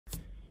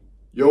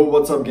Yo,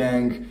 what's up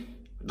gang?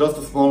 Just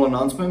a small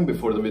announcement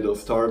before the video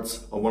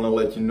starts. I want to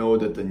let you know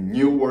that the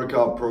new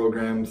workout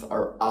programs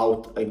are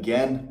out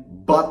again,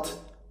 but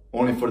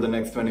only for the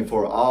next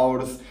 24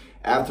 hours.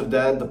 After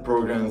that, the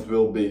programs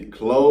will be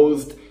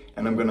closed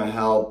and I'm gonna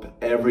help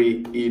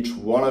each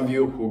one of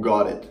you who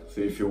got it.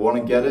 So if you want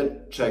to get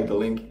it, check the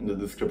link in the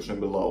description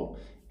below.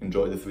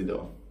 Enjoy this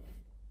video.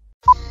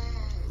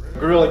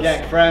 Gorilla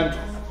Gang friend,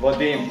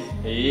 Vadym.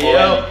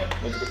 Yo.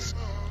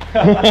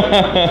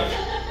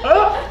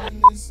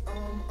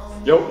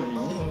 Yo.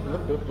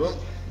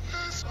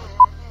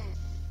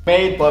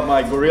 Made by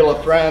my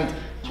gorilla friend,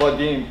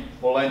 Vadym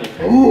Oleynik.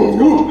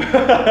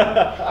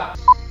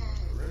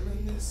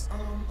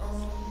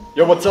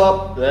 Yo, what's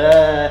up?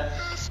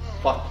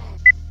 Fuck.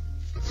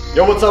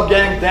 Yo, what's up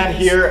gang, Dan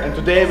here, and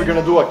today we're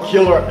gonna do a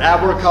killer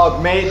ab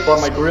workout made by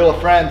my gorilla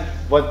friend,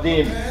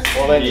 Vadym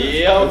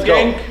Oleynik. Yo, let's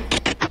gang. Go.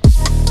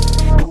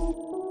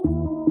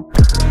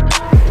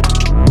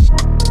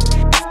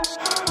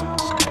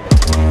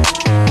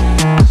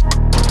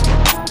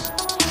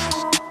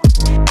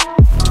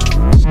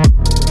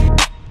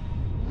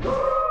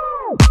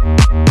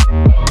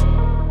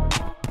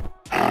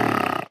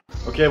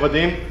 Okay,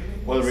 Vadym,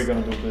 what are we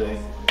gonna do today?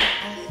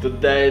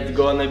 Today it's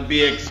gonna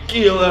be a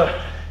killer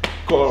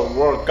core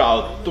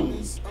workout too.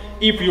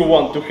 If you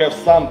want to have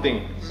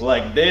something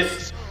like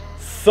this,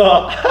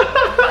 so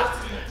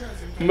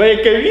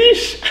make a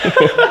wish.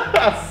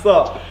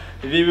 So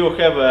we will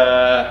have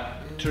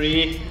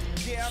 3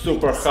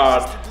 super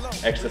hard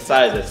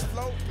exercises.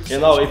 You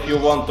know, if you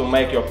want to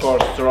make your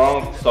core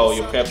strong, so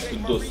you have to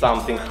do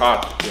something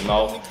hard, you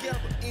know.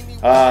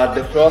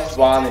 The first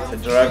one is a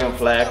dragon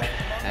flag,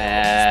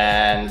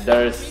 and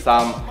there is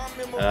some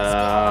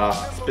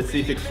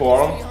specific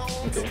form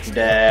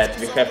that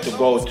we have to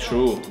go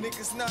through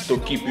to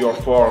keep your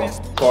form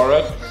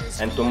correct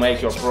and to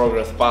make your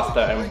progress faster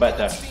and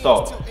better.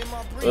 So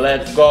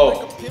let's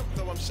go.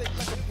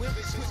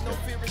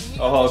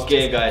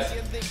 Okay guys,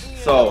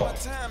 so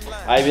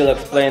I will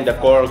explain the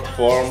correct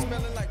form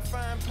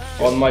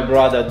on my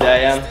brother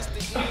Dejan,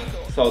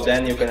 so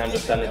then you can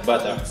understand it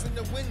better.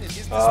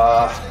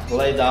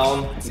 Lay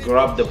down,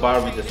 grab the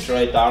bar with the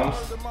straight arms,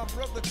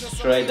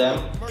 straight them,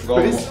 go,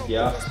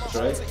 yeah,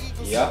 straight,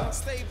 yeah,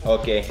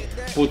 okay,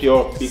 put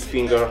your big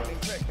finger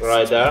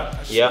right there,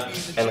 yeah,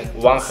 and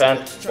one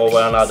hand over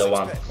another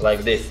one,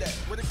 like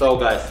this. So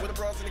guys,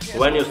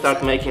 when you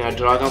start making a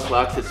dragon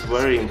flags, it's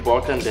very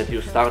important that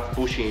you start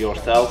pushing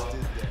yourself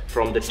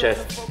from the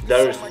chest.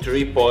 There is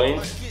 3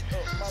 points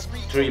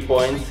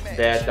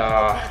that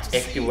are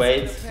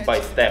activated by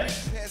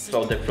steps.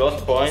 So the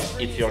first point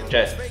is your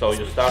chest, so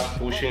you start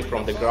pushing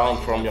from the ground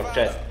from your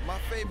chest,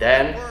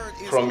 then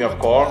from your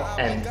core,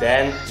 and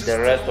then the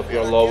rest of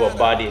your lower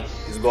body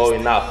is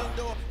going up.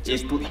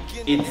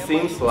 It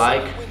seems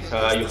like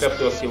you have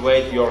to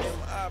activate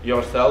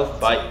yourself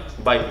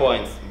by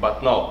points,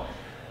 but no.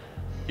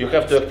 You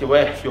have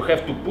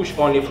to push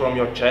only from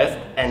your chest,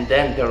 and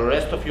then the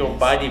rest of your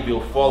body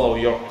will follow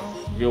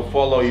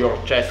your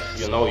chest,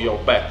 you know, your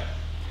back.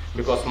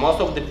 Because most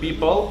of the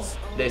people,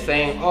 they're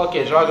saying,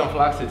 okay, dragon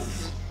flags,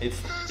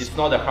 it's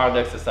not a hard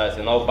exercise,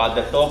 you know, but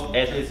the top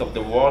athletes of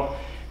the world,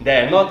 they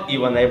are not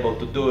even able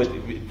to do it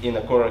in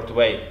a correct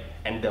way.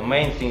 And the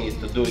main thing is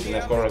to do it in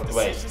a correct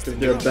way. Because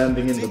they're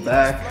bending in the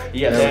back.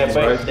 Yeah,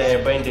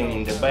 they're bending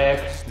in the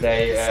back,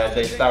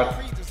 they start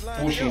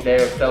pushing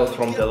themselves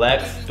from the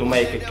legs to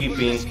make a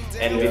keeping,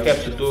 and we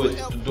have to do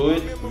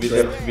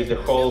it with the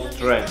whole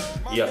strength.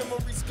 Yes.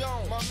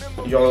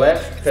 Your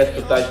legs has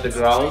to touch the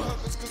ground.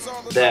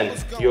 Then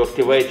you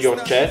activate your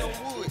chest,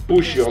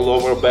 push your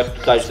lower back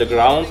to touch the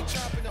ground,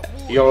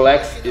 your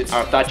legs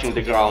are touching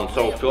the ground.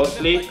 So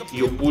firstly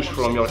you push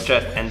from your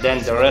chest, and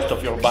then the rest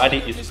of your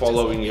body is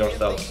following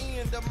yourself.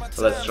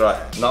 Let's try.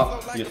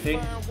 Now, you see?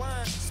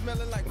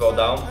 Go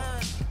down.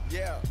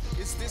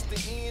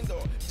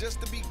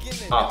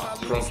 Up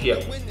from here.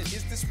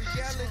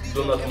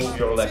 Do not move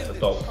your legs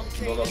at all.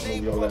 Do not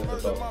move your legs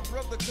at all.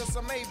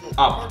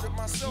 Up.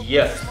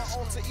 Yes.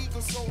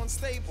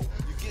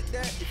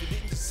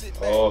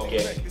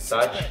 Okay.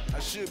 Touch.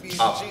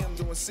 Up.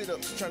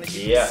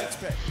 Yeah.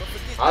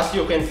 As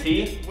you can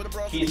see,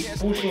 he's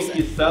pushing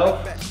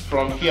himself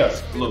from here.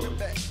 Look.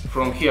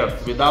 From here.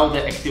 Without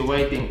the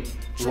activating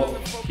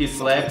his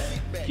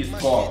legs, his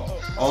core.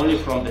 Only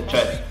from the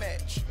chest.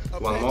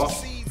 One more.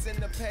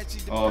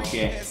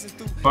 Okay,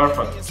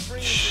 perfect.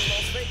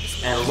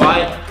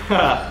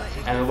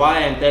 And why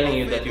I'm telling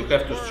you that you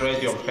have to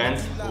straighten your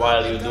hands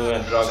while you're doing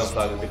a dragon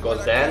flag?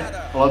 Because then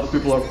a lot of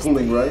people are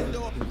pulling, right?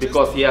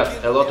 Because yes,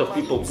 a lot of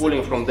people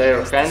pulling from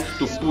their hands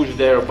to push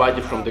their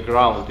body from the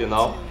ground, you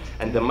know.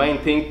 And the main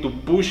thing, to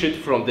push it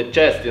from the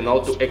chest, you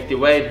know, to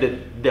activate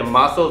the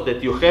muscles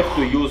that you have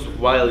to use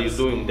while you're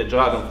doing the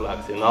dragon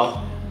flags, you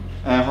know.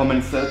 How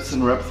many sets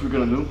and reps we're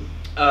gonna do?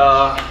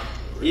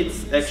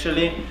 It's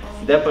actually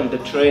depend the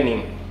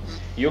training.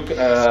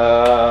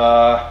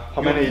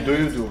 How many do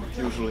you do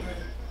usually?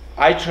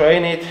 I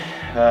train it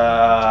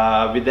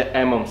with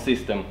the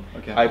system.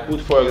 Okay. I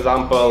put, for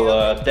example,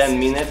 10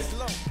 minutes,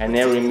 and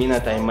every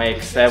minute I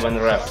make 7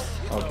 reps.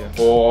 Okay.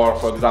 Or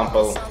for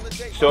example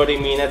 30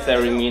 minutes,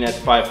 every minute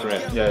 5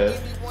 reps. Yeah.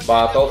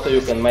 But also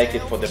you can make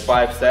it for the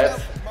 5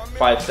 sets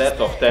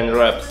of 10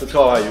 reps. That's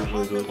how I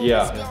usually do it.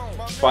 Yeah.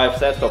 5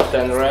 sets of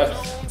 10 reps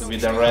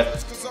with the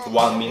rest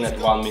 1 minute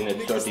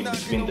 30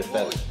 between the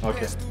sets.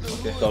 Okay.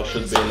 So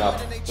should be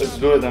enough. Let's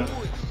do it then.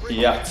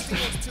 Yeah.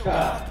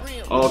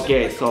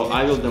 Okay, so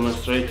I will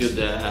demonstrate you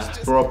the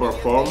proper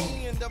form,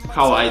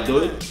 how I do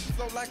it.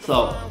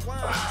 So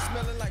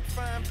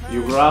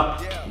you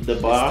grab the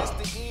bar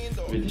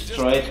with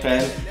straight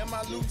hands,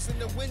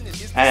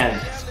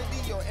 and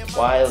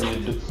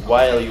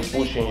while you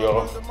pushing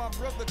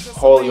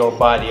your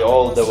body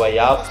all the way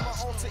up,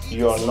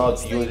 you are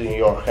not using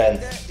your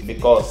hands,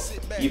 because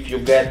if you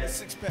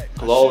get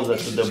closer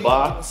to the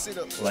bar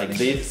like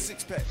this,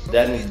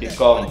 then it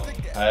becomes,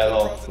 I don't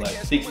know, like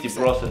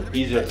 60%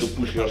 easier to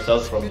push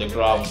yourself from the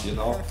ground, you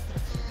know.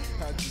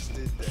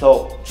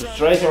 So to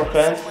straighten your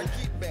hands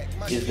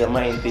is the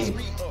main thing,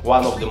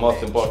 one of the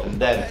most important.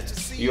 Then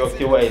you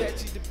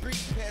activate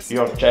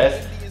your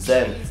chest,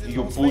 then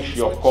you push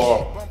your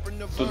core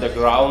to the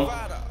ground,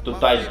 to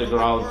touch the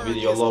ground with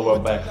your lower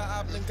back,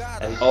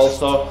 and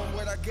also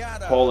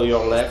all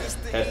your legs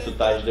has to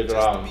touch the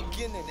ground.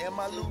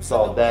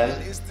 So then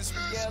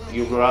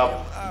you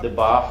grab the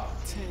bar,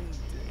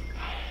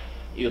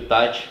 you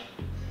touch,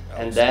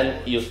 and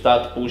then you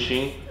start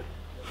pushing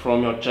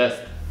from your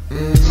chest.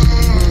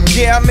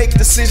 Yeah, I make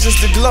decisions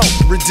to glow.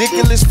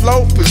 Ridiculous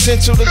flow,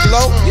 potential to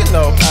glow. You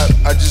know,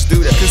 I just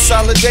do that.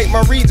 Consolidate my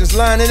regions,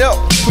 line it up,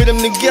 put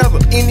them together.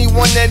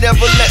 Anyone that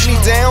ever let me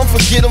down,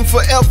 forget them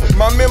forever.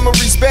 My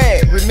memory's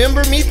bad,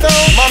 remember me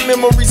though? My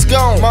memory's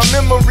gone. My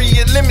memory,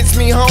 it limits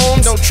me home.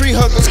 No tree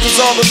huggers, cause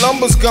all the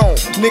lumber's gone.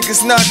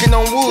 Niggas knocking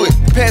on wood,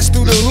 pass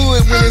through the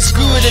hood when it's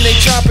good, and they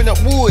chopping up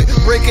wood,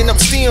 breaking up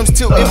stems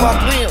till in my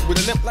brim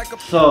with a limp like a.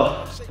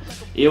 So,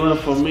 even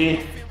for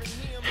me,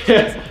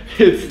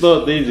 it's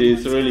not easy,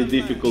 it's really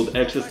difficult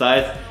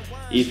exercise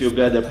if you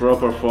get the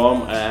proper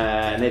form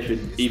and if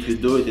you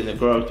do it in the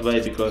correct way,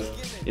 because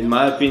in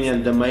my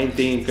opinion the main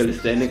thing in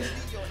calisthenics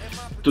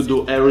to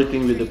do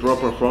everything with the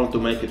proper form, to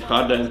make it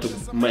harder and to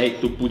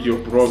put your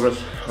progress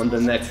on the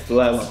next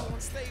level.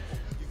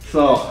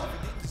 So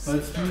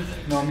let's do it,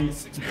 mommy.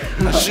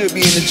 I should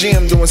be in the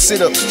gym doing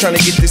sit-ups, trying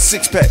to get this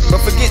six-pack.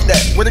 But forget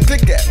that, where the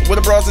click at? Where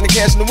the bras and the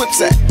cash and the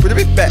whips at? With a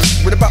bit back,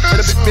 with a bop,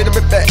 with a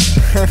bit back.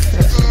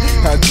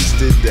 I just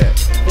did that.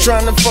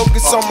 Trying to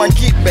focus on my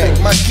get back,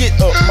 my get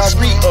up, my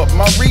re-up,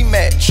 my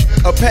rematch.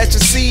 A patch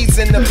of seeds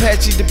and a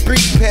patchy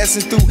debris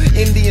passing through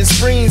Indian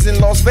Springs in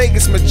Las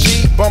Vegas, my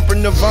G.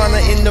 Bumping Nirvana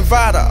in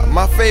Nevada.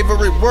 My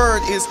favorite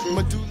word is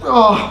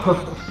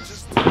medulla.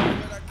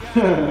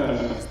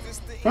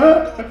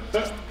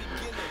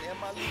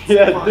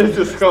 yeah, this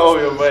is how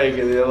you make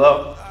it, you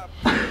know.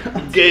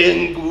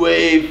 Gang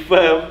wave,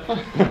 fam.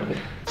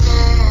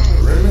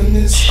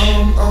 Reminisce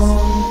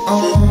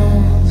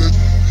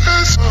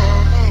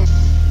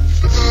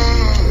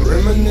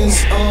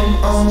Reminisce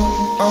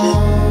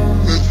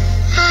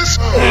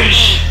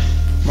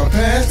My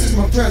past is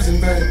my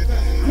present, babe.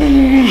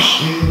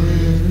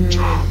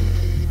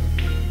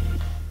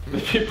 The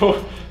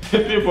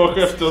people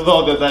have to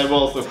know that I'm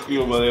also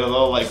human, you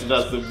know, like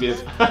just a bit.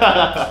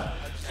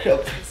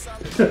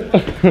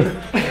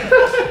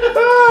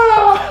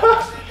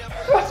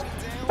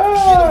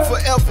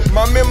 Forever.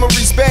 My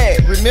memory's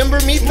bad, remember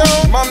me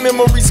though? My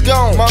memory's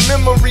gone. My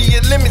memory,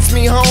 it limits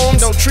me home.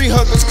 No tree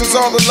huggers cause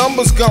all the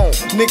lumber's gone.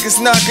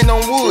 Niggas knocking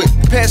on wood,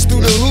 pass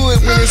through the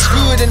hood when it's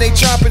good, and they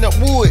chopping up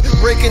wood,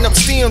 breaking up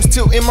stems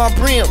till in my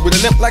brim. With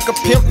a limp like a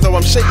pimp, though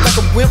I'm shaped like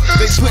a wimp.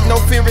 They put no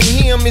fear in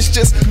him, it's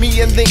just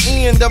me and the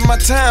end of my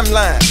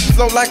timeline.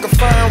 Flow like a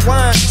fine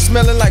wine,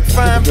 smelling like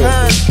fine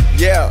pine.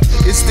 Yeah,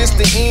 is this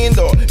the end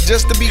or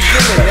just the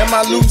beginning? Am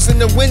I losing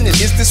or winning?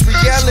 Is this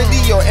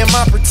reality or am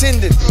I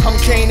pretending? I'm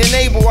Cain and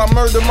Abel, I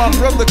murdered my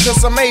brother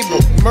cause I'm able.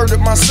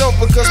 Murdered myself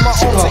because my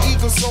alter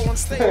ego's so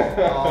unstable.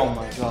 Oh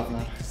my god,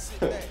 man.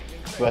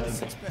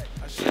 Sweating.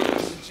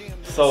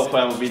 So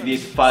fam, we did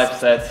 5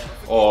 sets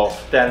of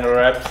 10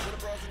 reps,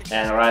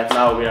 and right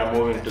now we are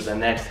moving to the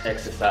next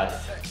exercise.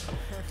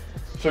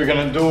 So you're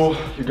gonna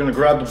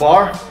grab the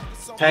bar,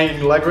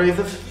 hanging leg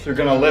raises. So you're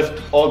gonna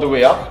lift all the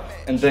way up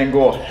and then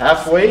go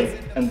halfway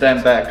and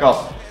then back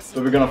up.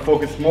 So we're gonna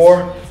focus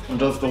more on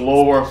just the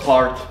lower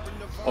part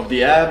of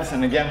the abs.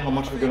 And again, how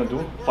much we're gonna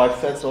do? 5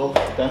 sets of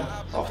 10?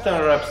 Of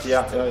 10 reps,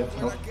 yeah.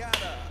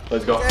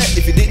 Let's go.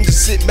 If you didn't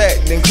just sit back,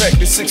 then crack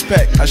the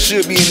six-pack. I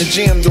should be in the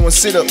gym doing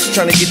sit-ups,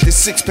 trying to get this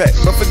six-pack.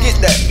 But forget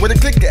that, where the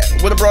click at?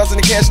 Where the bras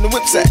and the cash and the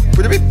whips at?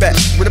 With a bit back,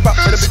 with a bop,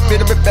 with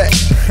a bit back.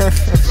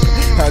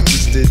 I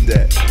just did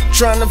that.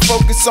 Trying to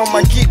focus on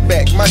my get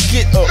back, my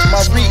get up,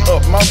 my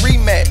re-up, my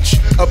rematch.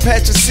 A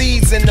patch of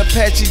seeds and a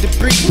patchy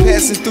debris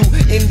passing through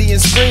Indian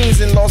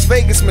Springs in Las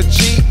Vegas, my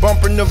G.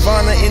 Bumping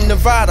Nirvana in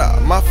Nevada.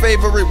 My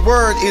favorite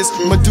word is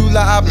medulla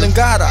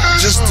oblongata.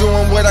 Just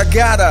doing what I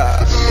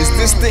gotta. Is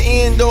this the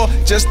end or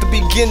just the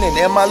beginning?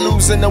 Am I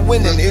losing or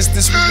winning? Is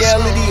this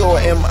reality or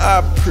am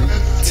I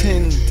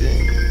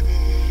pretending?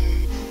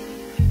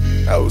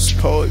 That was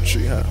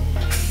poetry, huh?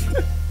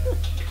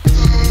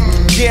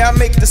 Yeah, I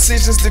make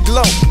decisions to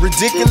glow.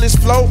 Ridiculous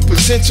flow,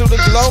 potential to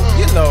glow.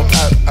 You know,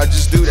 I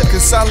just do that.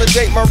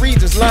 Consolidate my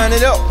regions, line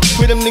it up,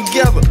 put them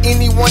together.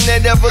 Anyone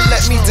that ever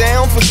let me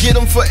down, forget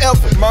them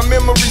forever. My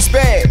memory's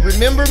bad,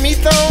 remember me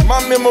though? My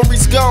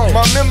memory's gone.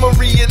 My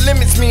memory, it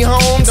limits me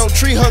home. Don't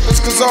tree huggers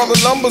cause all the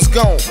lumber's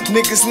gone.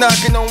 Niggas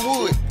knocking on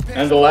wood.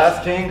 And the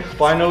last thing,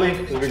 finally,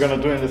 that we're gonna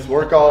do in this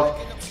workout,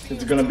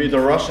 it's gonna be the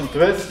Russian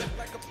twist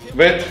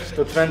with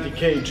the 20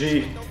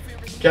 kg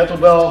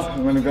kettlebell,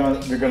 and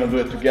we're gonna do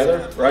it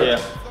together, right?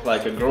 Yeah,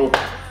 like a group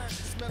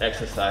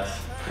exercise.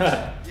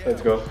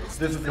 Let's go.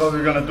 This is how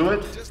we're gonna do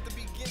it.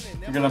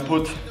 You're gonna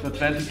put the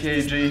 20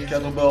 kg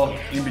kettlebell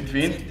in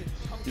between.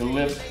 You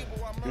lift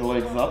your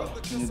legs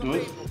up when you do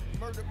it.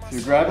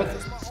 You grab it.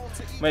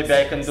 Maybe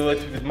I can do it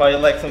with my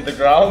legs on the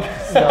ground.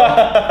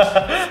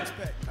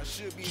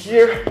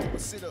 Here,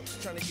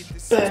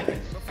 back,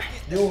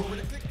 you,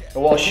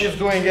 and while she's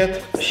doing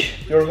it,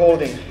 you're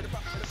holding.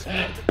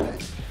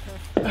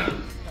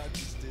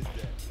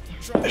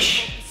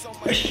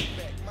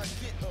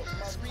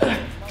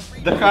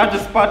 The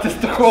hardest part is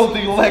to hold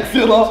your legs,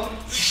 you know.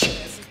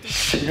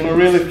 You're gonna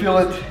really feel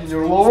it in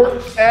your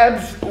lower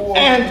abs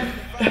and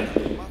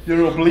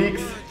your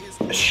obliques.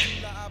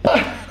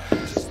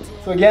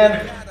 So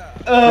again,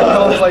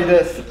 it like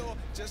this.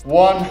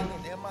 1,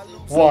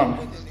 1,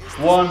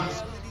 1,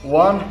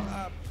 1.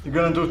 You're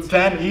gonna do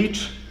 10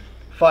 each,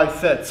 5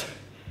 sets.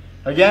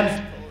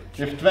 Again,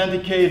 if 20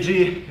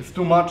 kg is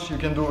too much, you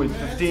can do it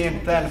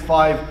 15, 10,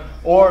 5,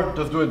 or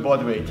just do it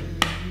body weight.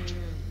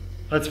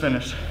 Let's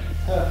finish.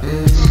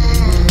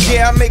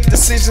 Yeah, I make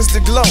decisions to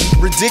glow.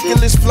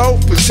 Ridiculous flow,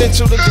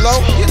 potential to glow.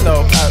 You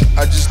know,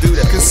 I just do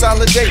that.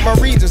 Consolidate my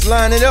regions,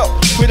 line it up,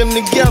 put them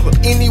together.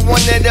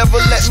 Anyone that ever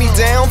let me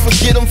down,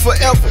 forget them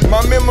forever.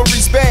 My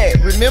memory's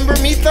bad, remember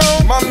me though?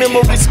 My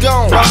memory's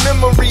gone. My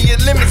memory,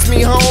 it limits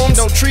me home.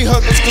 Don't tree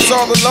huggers cause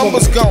all the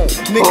lumber's gone.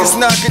 Niggas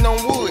knocking on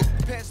wood.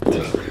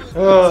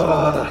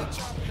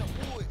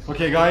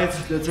 Okay guys,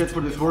 that's it for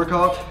this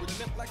workout.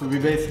 So we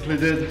basically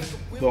did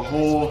the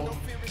whole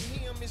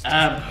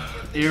ab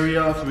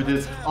area. So we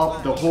did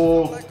up the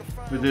whole,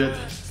 we did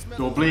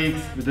the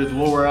obliques, we did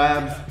lower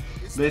abs,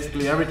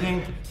 basically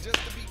everything.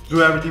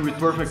 Do everything with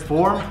perfect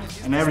form,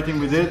 and everything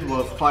we did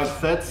was 5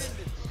 sets,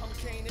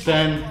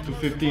 10 to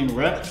 15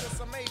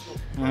 reps.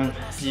 And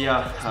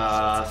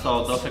Yeah,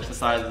 so those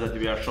exercises that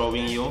we are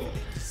showing you,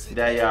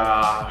 they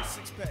are,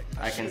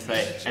 I can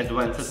say,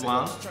 advanced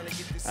ones.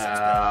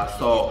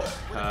 So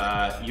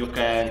you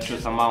can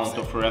choose amount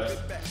of reps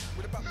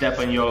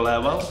depending on your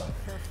level,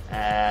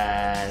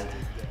 and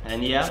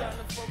yeah,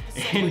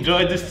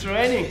 enjoy this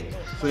training.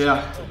 so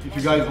yeah, if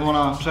you guys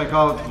wanna check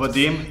out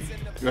Vadym,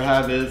 you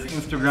have his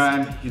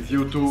Instagram, his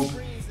YouTube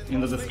in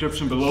the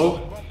description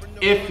below.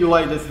 If you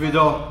like this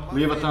video,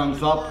 leave a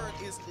thumbs up,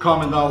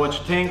 comment down what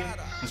you think,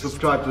 and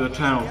subscribe to the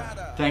channel.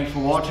 Thanks for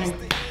watching.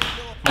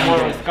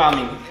 More is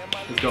coming.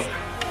 Let's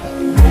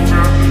go.